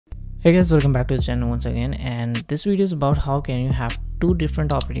Hey guys, welcome back to the channel once again, and this video is about how can you have two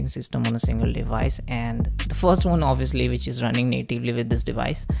different operating systems on a single device. And the first one obviously which is running natively with this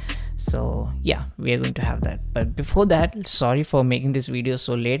device. So yeah, we are going to have that. But before that, sorry for making this video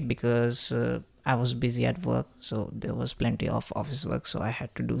so late because I was busy at work, so there was plenty of office work, so I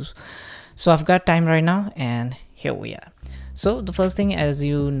had to do. So I've got time right now, and here we are. So the first thing, as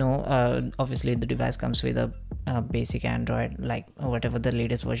you know, obviously the device comes with a basic Android, like whatever the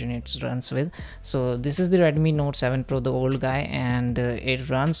latest version it runs with. So this is the Redmi Note 7 Pro, the old guy, and it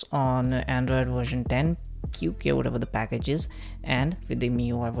runs on Android version 10 QK, whatever the package is, and with the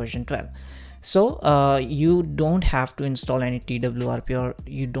MIUI version 12. So you don't have to install any TWRP, or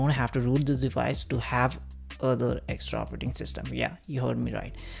you don't have to root this device to have other extra operating system. Yeah, you heard me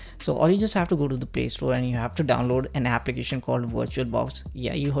right. So all you just have to go to the Play Store and you have to download an application called VirtualBox.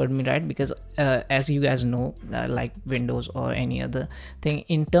 Yeah, you heard me right, because as you guys know, like Windows or any other thing,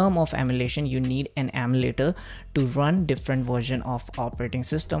 in term of emulation, you need an emulator to run different version of operating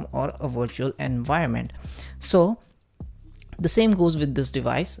system or a virtual environment. So the same goes with this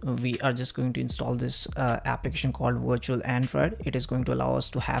device. We are just going to install this application called Virtual Android. It is going to allow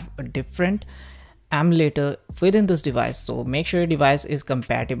us to have a different emulator within this device. So make sure your device is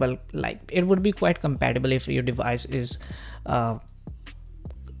compatible. Like, it would be quite compatible if your device is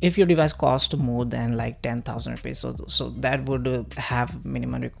if your device cost more than like 10,000 rupees. So that would have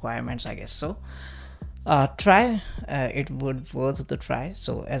minimum requirements, I guess. So try it would worth the try.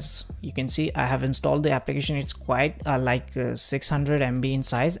 So as you can see, I have installed the application. It's quite 600 MB in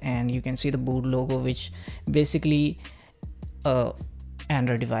size, and you can see the boot logo, which basically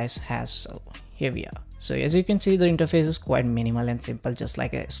Android device has. So here we are. So as you can see, the interface is quite minimal and simple, just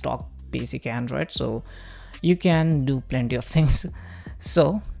like a stock basic Android. So you can do plenty of things.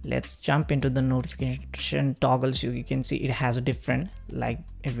 So let's jump into the notification toggles. You can see it has a different, like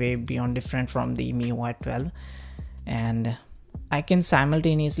a way beyond different from the MIUI 12, and I can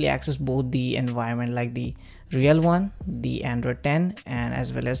simultaneously access both the environment, like the real one, the Android 10, and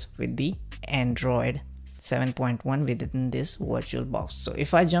as well as with the Android 7.1 within this VirtualBox. So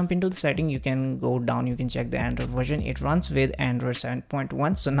if I jump into the setting, you can go down, you can check the Android version. It runs with Android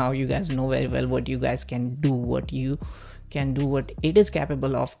 7.1. So now you guys know very well what you guys can do, what you can do, what it is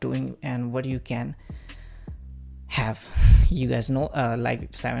capable of doing, and what you can have. You guys know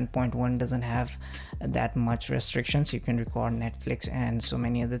like 7.1 doesn't have that much restrictions. You can record Netflix and so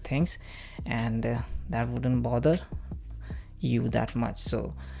many other things, and that wouldn't bother you that much.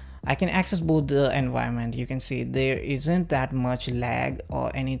 So I can access both the environment. You can see there isn't that much lag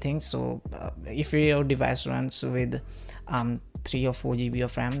or anything. So if your device runs with 3 or 4 GB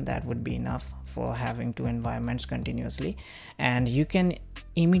of RAM, that would be enough for having two environments continuously. And you can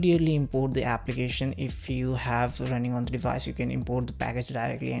immediately import the application. If you have running on the device, you can import the package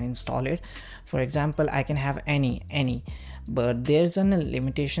directly and install it. For example, I can have any, but there's a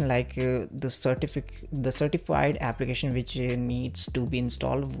limitation, like the certified application which needs to be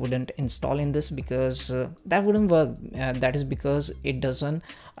installed wouldn't install in this, because that wouldn't work. That is because it doesn't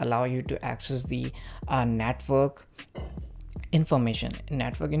allow you to access the network information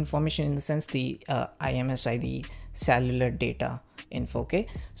in the sense the IMSI, the cellular data info. Okay,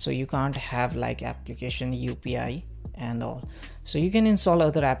 so you can't have like application UPI and all. So you can install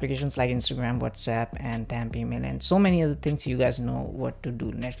other applications like Instagram, WhatsApp, and Temp email, and so many other things. You guys know what to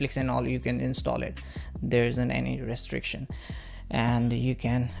do. Netflix and all, you can install it. There isn't any restriction, and you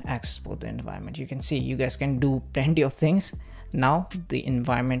can access both the environment. You can see you guys can do plenty of things. Now the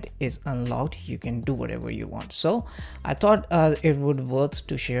environment is unlocked, you can do whatever you want. So I thought it would worth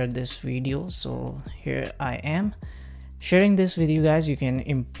to share this video, so here I am sharing this with you guys. You can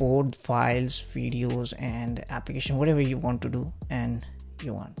import files, videos, and application, whatever you want to do and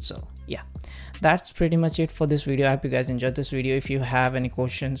you want. So yeah, that's pretty much it for this video. I hope you guys enjoyed this video. If you have any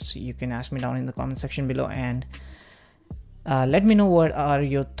questions, you can ask me down in the comment section below, and let me know what are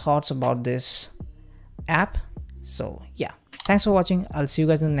your thoughts about this app. So yeah, thanks for watching. I'll see you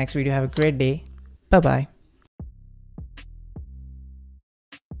guys in the next video. Have a great day. Bye bye.